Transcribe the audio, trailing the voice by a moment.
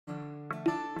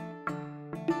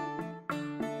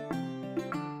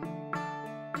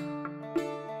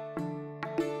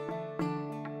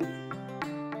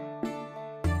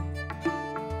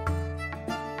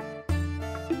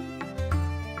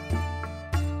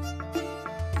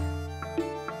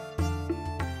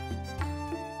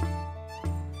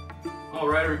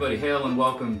Alright everybody, hail and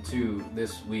welcome to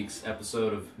this week's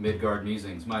episode of Midgard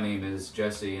Musings. My name is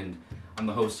Jesse and I'm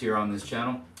the host here on this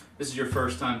channel. This is your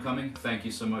first time coming, thank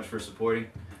you so much for supporting. Be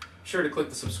sure to click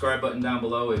the subscribe button down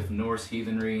below if Norse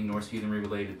heathenry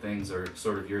related things are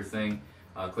sort of your thing.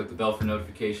 Click the bell for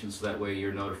notifications so that way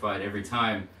you're notified every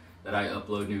time that I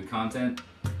upload new content.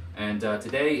 And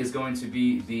today is going to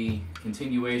be the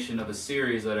continuation of a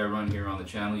series that I run here on the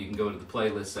channel. You can go to the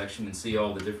playlist section and see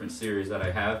all the different series that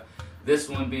I have. This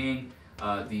one being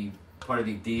the part of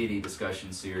the Deity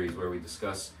discussion series where we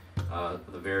discuss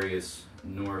the various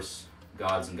Norse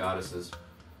gods and goddesses.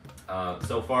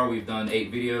 So far we've done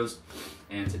 8 videos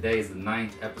and today is the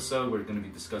 9th episode. We're going to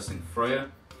be discussing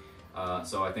Freyja.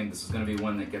 So I think this is going to be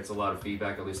one that gets a lot of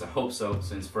feedback, at least I hope so,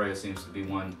 since Freyja seems to be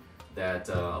one that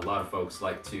a lot of folks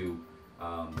like to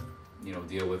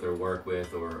deal with or work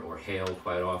with or hail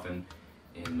quite often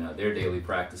in their daily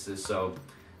practices. So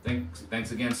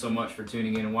thanks again so much for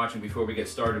tuning in and watching. Before we get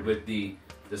started with the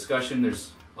discussion,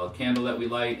 there's a candle that we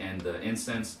light and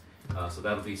incense. So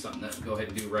that'll be something that we'll go ahead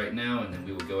and do right now, and then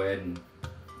we will go ahead and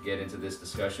get into this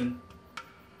discussion.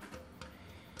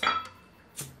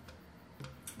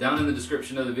 Down in the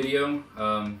description of the video,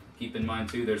 keep in mind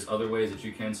too, there's other ways that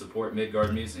you can support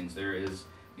Midgard Musings. There is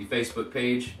the Facebook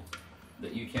page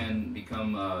that you can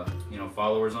become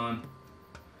followers on.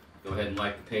 Go ahead and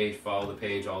like the page, follow the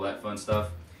page, all that fun stuff.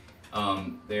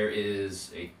 There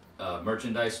is a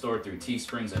merchandise store through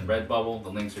Teesprings and Redbubble. The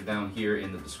links are down here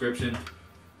in the description.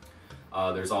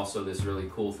 There's also this really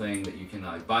cool thing that you can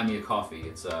buy me a coffee.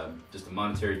 It's just a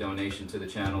monetary donation to the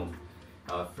channel.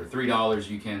 For $3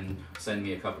 you can send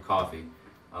me a cup of coffee.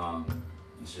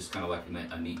 It's just kind of like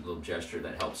a neat little gesture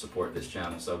that helps support this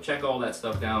channel. So check all that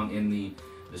stuff down in the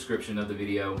description of the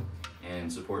video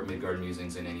and support Midgard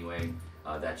Musings in any way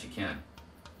that you can.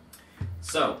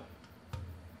 So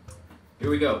here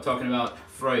we go, talking about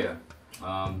Freyja.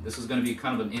 This is going to be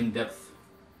kind of an in-depth.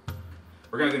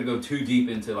 We're not going to go too deep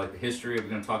into like the history. We're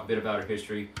going to talk a bit about her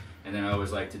history, and then I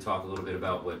always like to talk a little bit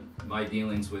about what my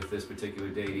dealings with this particular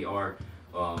deity are,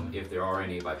 if there are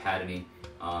any, if I've had any,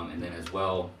 and then as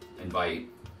well invite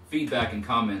feedback and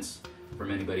comments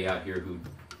from anybody out here who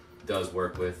does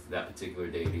work with that particular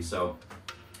deity. So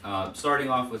starting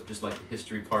off with just like the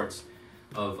history parts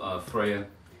of Freyja.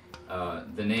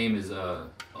 The name is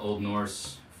Old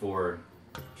Norse for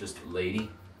just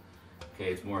lady.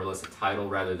 Okay, it's more or less a title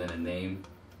rather than a name.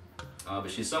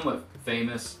 But she's somewhat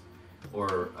famous,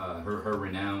 or her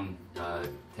renown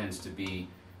tends to be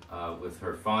with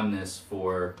her fondness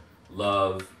for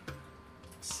love,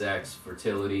 sex,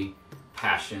 fertility,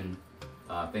 passion,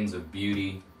 things of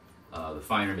beauty, the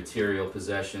finer material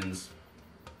possessions.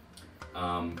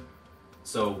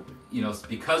 So,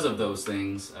 because of those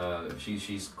things,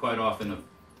 she's quite often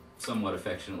somewhat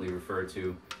affectionately referred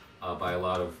to by a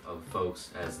lot of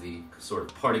folks as the sort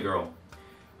of party girl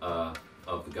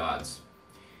of the gods.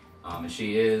 And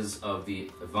she is of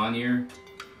the Vanir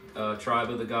tribe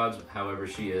of the gods. However,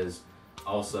 she is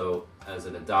also as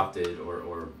an adopted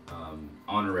or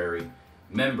honorary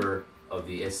member of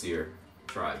the Aesir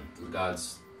tribe, the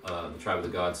tribe of the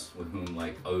gods with whom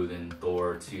like Odin,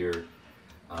 Thor, Tyr,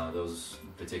 those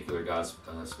particular gods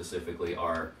specifically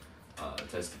are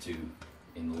attested to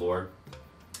in the lore.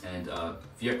 And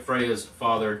Freyja's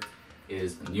father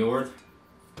is Njord,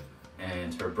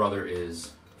 and her brother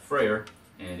is Freyr.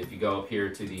 And if you go up here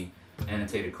to the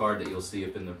annotated card that you'll see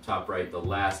up in the top right, the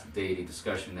last deity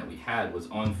discussion that we had was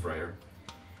on Freyr.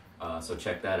 So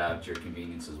check that out at your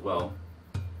convenience as well.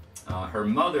 Her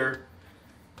mother,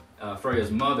 Freyja's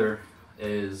mother,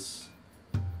 is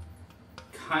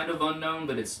kind of unknown,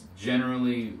 but it's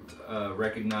generally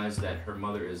recognized that her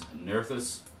mother is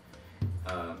Nerthus,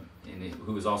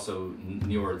 who is also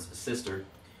Njord's sister.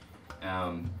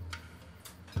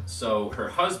 So her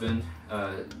husband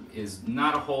is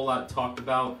not a whole lot talked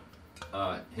about.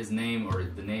 His name, or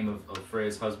the name of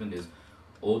Freyja's husband, is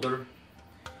Older,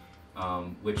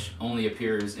 which only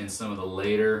appears in some of the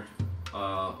later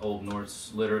Old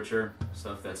Norse literature,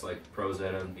 stuff that's like Prose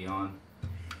Edda and beyond.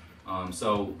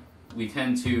 So we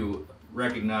tend to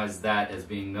recognize that as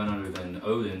being none other than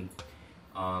Odin,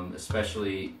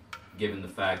 especially given the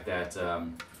fact that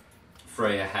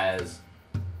Freyja has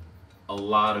a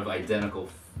lot of identical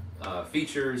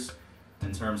features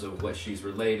in terms of what she's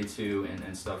related to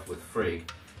and stuff with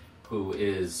Frigg, who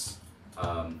is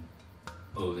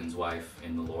Odin's wife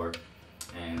in the lore.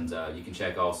 And you can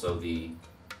check also the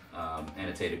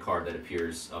annotated card that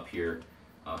appears up here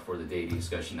for the deity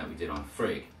discussion that we did on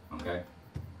Frigg. Okay,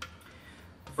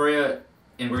 Freyja,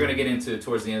 and we're going to get into,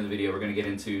 towards the end of the video, we're going to get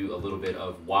into a little bit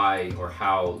of why or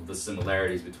how the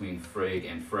similarities between Frigg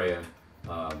and Freyja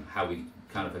how we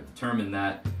kind of have determined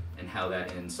that, and how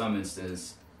that in some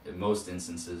instances, in most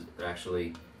instances,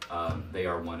 actually they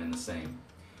are one and the same.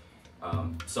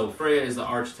 So Freyja is the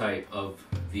archetype of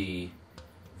the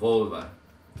vulva,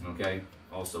 okay?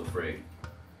 Also Freyja.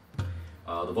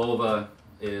 The vulva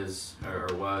is, or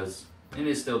was, and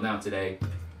is still now today,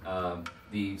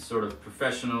 the sort of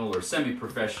professional or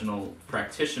semi-professional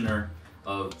practitioner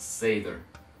of Seidr.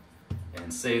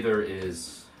 And Seidr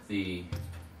is the,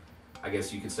 I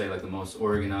guess you could say, like the most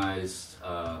organized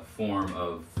form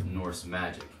of Norse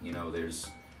magic. You know, there's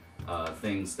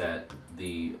things that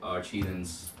the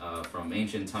archheathens from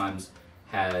ancient times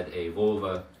had a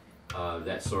vulva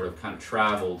that sort of kind of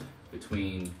traveled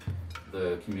between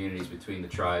the communities, between the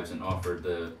tribes, and offered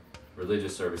the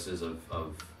religious services of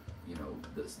you know,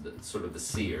 the sort of the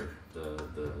seer,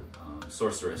 the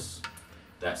sorceress,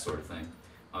 that sort of thing.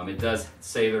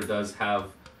 Seidr does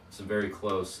have some very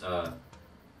close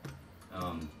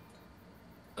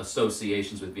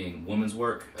associations with being woman's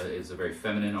work. It's a very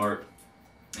feminine art,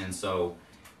 and so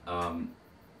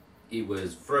it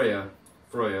was Freyja,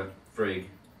 Frigg,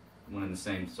 one and the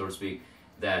same, so to speak,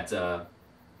 that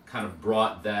kind of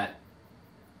brought that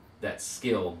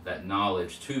skill, that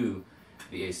knowledge to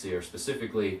the Aesir,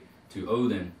 specifically to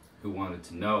Odin, who wanted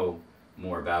to know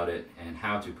more about it and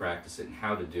how to practice it and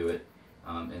how to do it,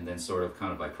 and then sort of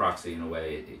kind of by proxy, in a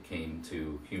way, it came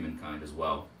to humankind as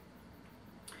well.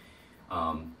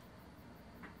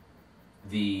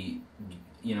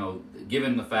 You know,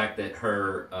 given the fact that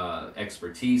her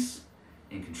expertise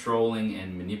in controlling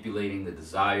and manipulating the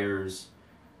desires,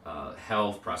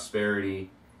 health, prosperity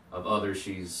of others,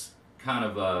 she's kind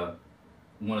of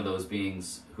one of those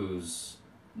beings whose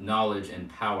knowledge and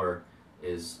power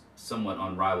is somewhat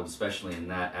unrivaled, especially in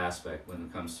that aspect when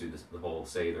it comes to the whole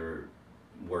Seidr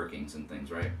workings and things,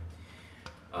 right?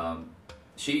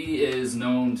 She is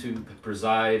known to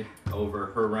preside over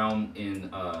her realm in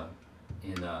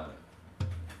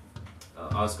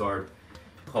Asgard,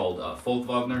 called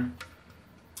Folkvogner.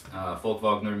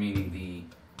 Folkvogner meaning the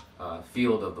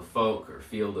field of the folk, or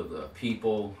field of the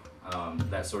people,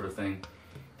 that sort of thing.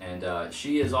 And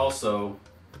she is also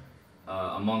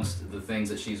amongst the things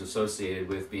that she's associated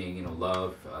with being, you know,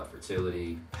 love,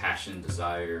 fertility, passion,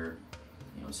 desire,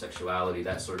 you know, sexuality,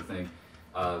 that sort of thing.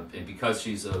 And because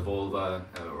she's a vulva,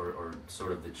 or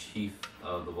sort of the chief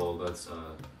of the vulvas,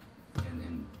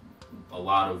 and a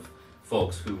lot of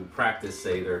folks who practice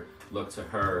Seidr look to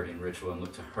her in ritual and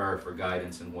look to her for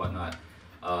guidance and whatnot.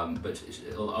 But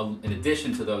in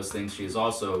addition to those things, she is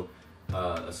also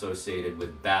associated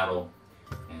with battle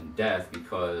and death,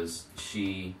 because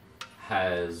she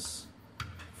has,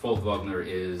 Folkvogner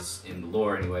is, in the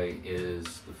lore anyway,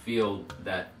 is the field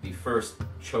that the first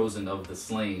chosen of the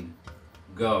slain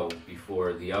go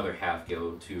before the other half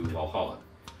go to Valhalla.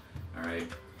 All right.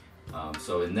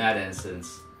 So in that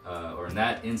instance, or in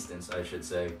that instance, I should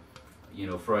say, you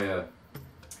know, Freyja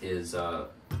is, and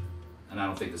I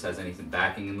don't think this has anything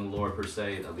backing in the lore per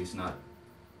se, at least not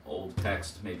old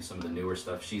text, maybe some of the newer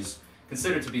stuff. She's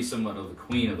considered to be somewhat of the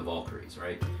queen of the Valkyries,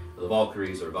 right? The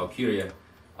Valkyries, or Valkyria,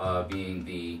 being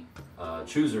the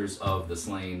choosers of the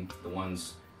slain, the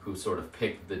ones who sort of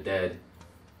pick the dead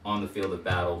on the field of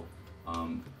battle.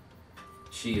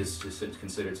 She is just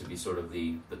considered to be sort of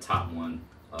the top one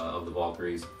of the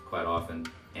Valkyries quite often,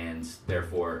 and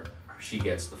therefore she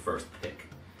gets the first pick.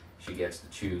 She gets to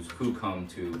choose who come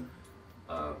to,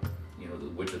 you know,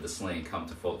 which of the slain come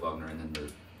to Folkvogner, and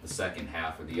then the second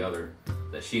half, or the other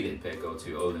that she didn't pick, go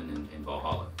to Odin in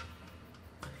Valhalla.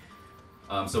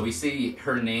 So we see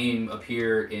her name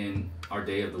appear in our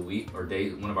day of the week, or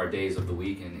one of our days of the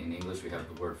week. In English, we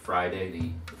have the word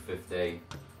Friday, the fifth day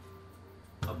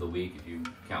of the week, if you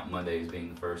count Monday as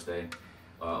being the first day,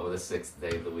 or the sixth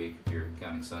day of the week if you're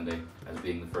counting Sunday as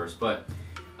being the first. But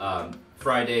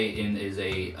Friday is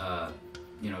a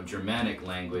you know, Germanic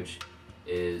language,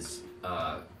 is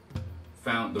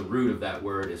found, the root of that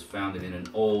word is founded in an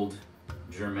old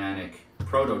Germanic,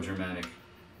 Proto-Germanic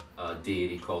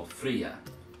deity called Freyja.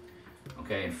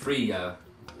 Okay, and Freyja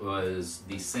was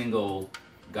the single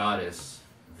goddess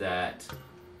that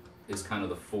is kind of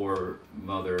the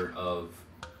foremother of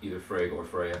either Frigg or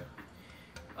Freyja,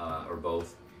 or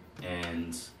both.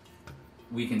 And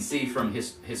we can see from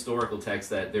historical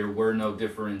texts that there were no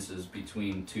differences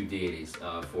between two deities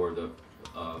for the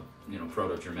you know,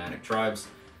 Proto-Germanic tribes.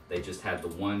 They just had the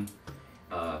one,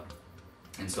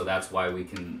 and so that's why we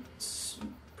can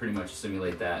pretty much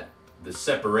simulate that the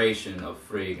separation of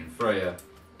Frigg and Freyja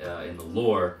in the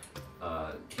lore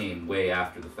came way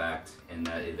after the fact, and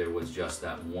that there was just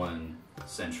that one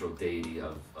central deity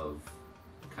of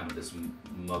kind of this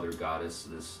mother goddess,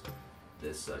 this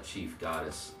this chief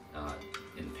goddess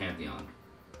in the pantheon.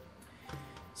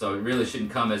 So it really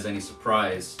shouldn't come as any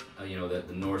surprise, that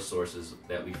the Norse sources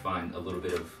that we find a little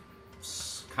bit of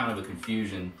kind of a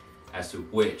confusion as to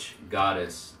which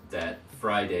goddess that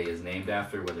Friday is named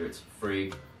after, whether it's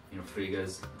Frigg,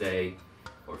 Frigga's day,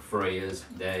 or Freyja's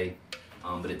day,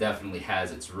 but it definitely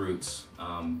has its roots,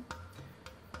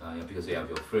 because we have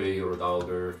Freyja or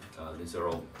Dalgar, these are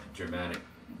all Germanic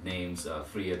names,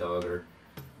 Freyja,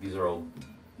 these are all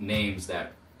names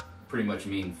that pretty much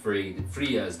mean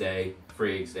Freyja's day,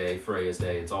 Frigg's day, Freyja's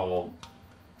day. It's all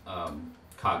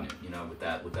cognate, with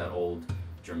that old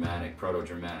Germanic,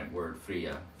 Proto-Germanic word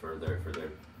Freyja for their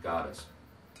goddess.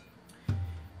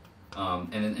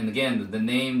 And again, the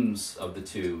names of the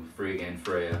two, Frigg and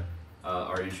Freyja,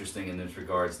 are interesting in this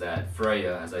regards that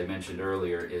Freyja, as I mentioned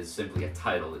earlier, is simply a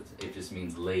title. It just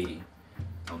means lady,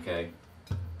 okay?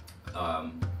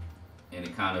 And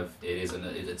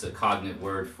it's a cognate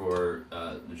word for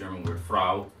the German word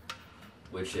Frau,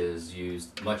 which is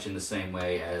used much in the same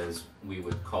way as we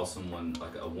would call someone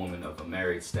like a woman of a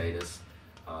married status,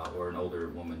 or an older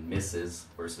woman Mrs.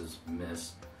 versus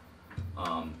Miss.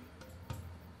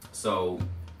 So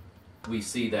we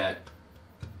see that,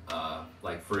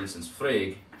 like for instance,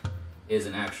 Frigg is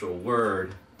an actual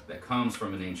word that comes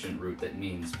from an ancient root that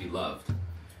means beloved.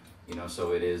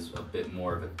 So it is a bit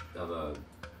more of a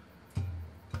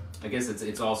I guess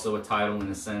it's also a title in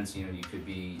a sense. You could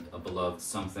be a beloved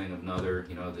something of another.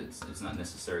 It's not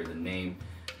necessarily the name,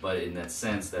 but in that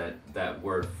sense that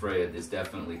word Freyja is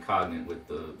definitely cognate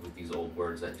with these old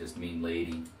words that just mean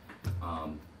lady.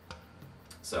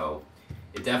 So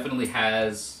it definitely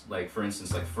has, like for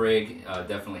instance, like Frigg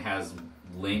definitely has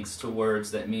links to words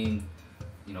that mean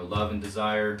love and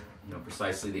desire.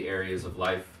 Precisely the areas of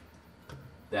life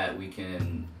that we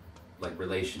can, like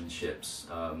relationships,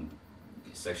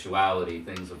 sexuality,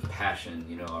 things of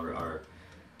passion, are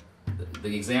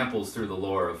the examples through the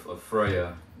lore of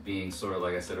Freyja being sort of,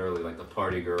 like I said earlier, like the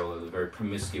party girl, or the very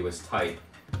promiscuous type.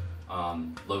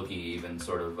 Loki even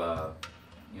sort of,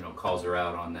 calls her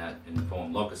out on that in the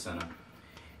poem Lokasena,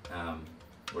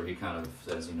 where he kind of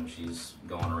says, she's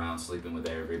going around sleeping with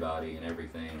everybody and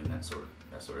everything, and that sort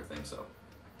of thing. So,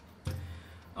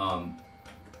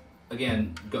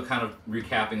 again, kind of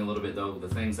recapping a little bit though, the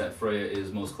things that Freyja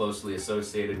is most closely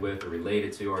associated with or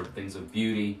related to are things of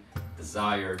beauty,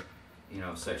 desire,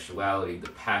 sexuality, the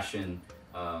passion,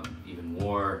 even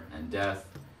war and death,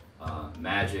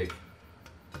 magic,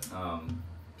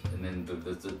 and then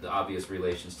the obvious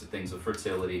relations to things of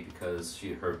fertility, because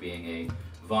her being a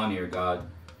Vanir god,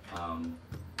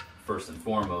 first and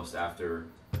foremost after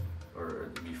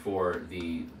or before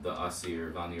the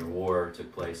Asir Vanir war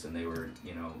took place, and they were,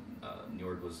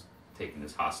 Njord was taken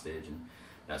as hostage and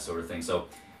that sort of thing. So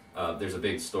there's a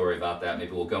big story about that.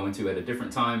 Maybe we'll go into it at a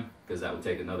different time, because that would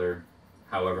take another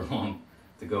however long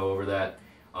to go over that.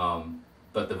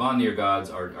 But the Vanir gods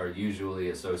are usually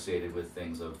associated with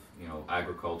things of,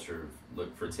 agriculture,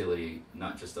 fertility,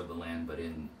 not just of the land, but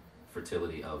in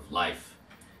fertility of life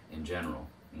in general,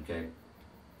 okay?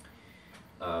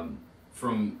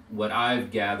 From what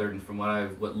I've gathered and from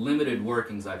what limited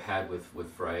workings I've had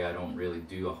with Freyja, I don't really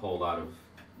do a whole lot of,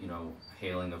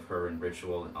 hailing of her in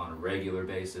ritual on a regular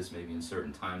basis, maybe in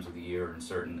certain times of the year or in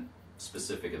certain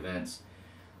specific events.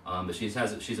 But she's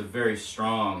a very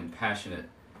strong and passionate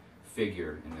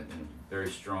figure, and a very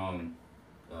strong,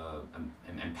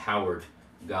 empowered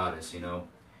goddess,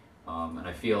 and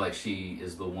I feel like she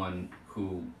is the one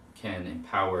who can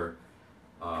empower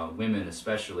women,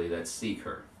 especially that seek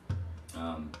her.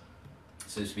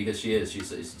 So it's because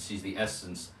she's the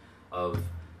essence of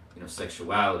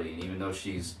sexuality, and even though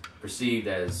she's perceived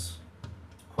as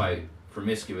quite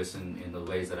promiscuous in the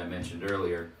ways that I mentioned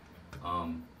earlier,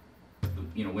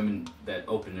 women that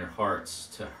open their hearts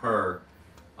to her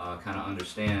kind of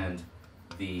understand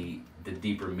the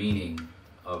deeper meaning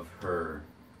of her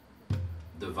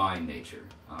divine nature.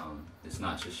 It's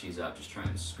not just she's out just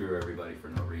trying to screw everybody for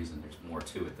no reason. There's more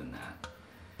to it than that.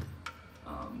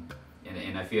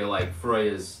 And I feel like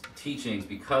Freyja's teachings,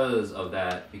 because of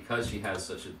that, because she has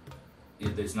such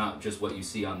it's not just what you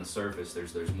see on the surface.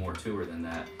 There's more to her than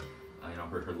that.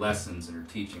 Her lessons and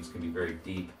her teachings can be very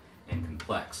deep and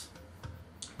complex.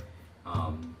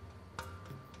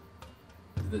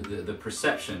 The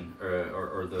perception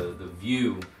or the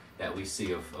view that we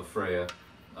see of Freyja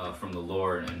from the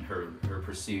lore and her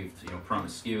perceived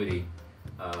promiscuity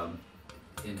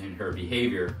in her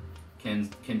behavior can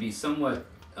be somewhat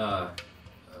a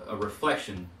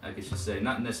reflection, I guess you say,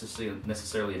 not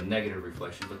necessarily a negative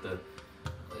reflection, but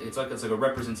it's like a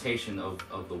representation of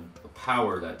the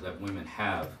power that women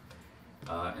have,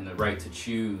 and the right to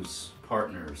choose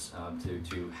partners,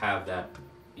 to have that,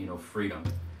 freedom,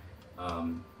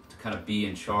 to kind of be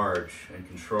in charge and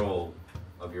control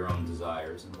of your own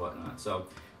desires and whatnot. So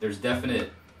there's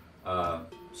definite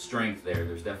strength there.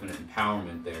 There's definite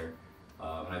empowerment there,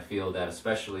 and I feel that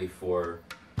especially for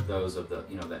those of the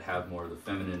that have more of the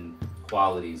feminine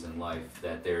qualities in life,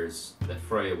 that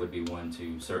Freyja would be one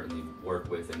to certainly work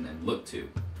with and look to.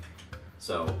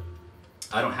 So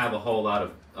I don't have a whole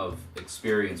lot of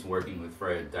experience working with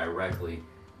Freyja directly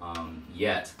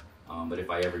yet, but if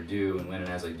I ever do, and when and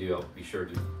as I do, I'll be sure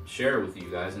to share with you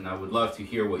guys, and I would love to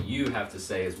hear what you have to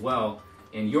say as well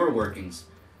in your workings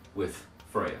with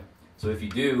Freyja. So if you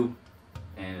do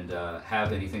and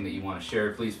have anything that you want to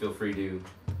share, please feel free to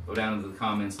go down into the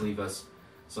comments, leave us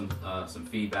some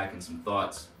feedback and some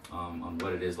thoughts on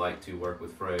what it is like to work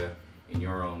with Freyja in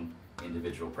your own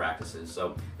individual practices.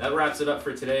 So that wraps it up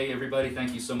for today, everybody.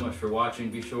 Thank you so much for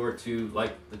watching. Be sure to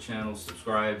like the channel,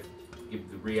 subscribe, give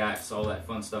the reacts, all that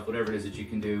fun stuff, whatever it is that you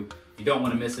can do. If you don't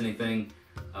want to miss anything,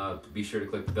 be sure to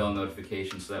click the bell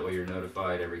notification so that way you're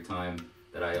notified every time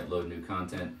that I upload new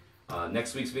content.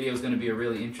 Next week's video is going to be a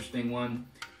really interesting one.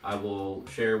 I will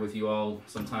share with you all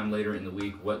sometime later in the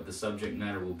week what the subject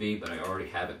matter will be, but I already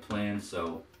have it planned,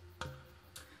 so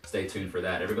stay tuned for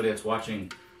that. Everybody that's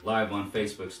watching live on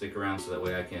Facebook, stick around so that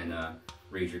way I can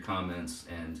read your comments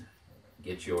and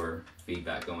get your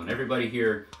feedback going. Everybody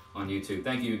here on YouTube,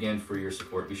 thank you again for your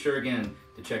support. Be sure again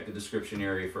to check the description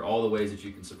area for all the ways that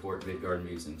you can support Midgard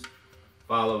Musings.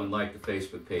 Follow and like the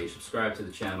Facebook page, subscribe to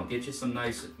the channel, get you some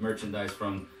nice merchandise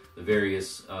from the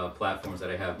various platforms that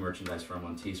I have merchandise from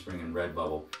on Teespring and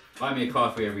Redbubble. Buy me a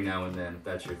coffee every now and then if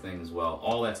that's your thing as well.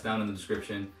 All that's down in the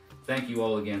description. Thank you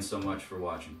all again so much for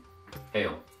watching.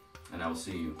 Hail, and I will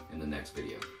see you in the next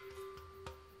video.